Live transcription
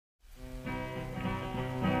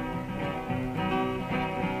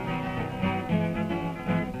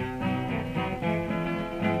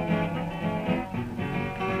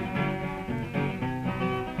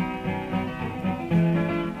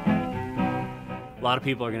A lot of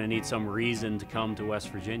people are going to need some reason to come to West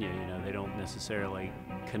Virginia. You know, they don't necessarily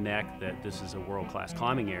connect that this is a world-class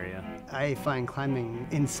climbing area. I find climbing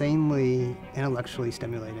insanely intellectually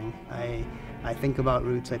stimulating. I think about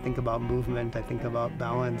routes, I think about movement, I think about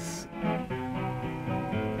balance.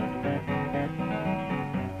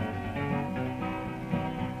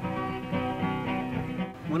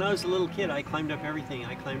 When I was a little kid, I climbed up everything.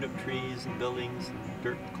 I climbed up trees and buildings and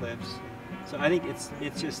dirt cliffs. So I think it's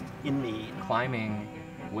just in me. Climbing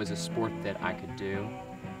was a sport that I could do,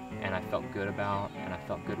 and I felt good about, and I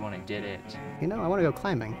felt good when I did it. You know, I want to go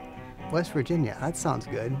climbing. West Virginia, that sounds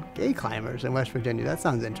good. Gay climbers in West Virginia, that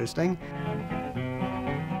sounds interesting.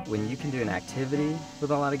 When you can do an activity with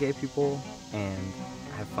a lot of gay people and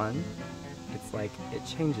have fun, it's like it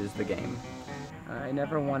changes the game. I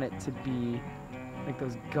never want it to be like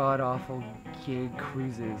those god-awful gay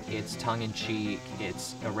cruises. It's tongue-in-cheek,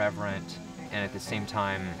 it's irreverent, and at the same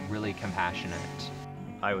time, really compassionate.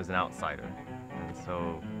 I was an outsider, and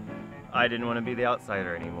so I didn't want to be the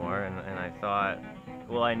outsider anymore, and I thought,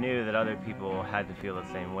 well, I knew that other people had to feel the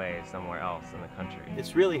same way somewhere else in the country.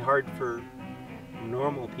 It's really hard for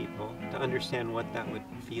normal people to understand what that would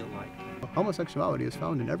feel like. Homosexuality is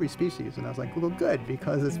found in every species, and I was like, well, good,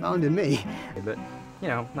 because it's found in me. But, you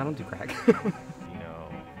know, I don't do crack.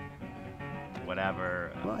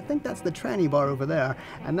 Whatever. Well, I think that's the tranny bar over there,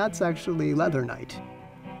 and that's actually Leather Night.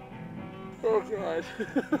 Oh, God.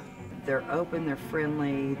 They're open, they're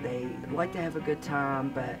friendly, they like to have a good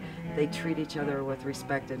time, but they treat each other with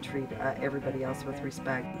respect and treat everybody else with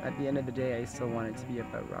respect. At the end of the day, I still want it to be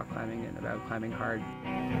about rock climbing and about climbing hard.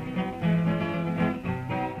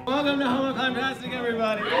 Welcome to Homo Climbtastic,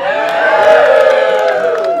 everybody!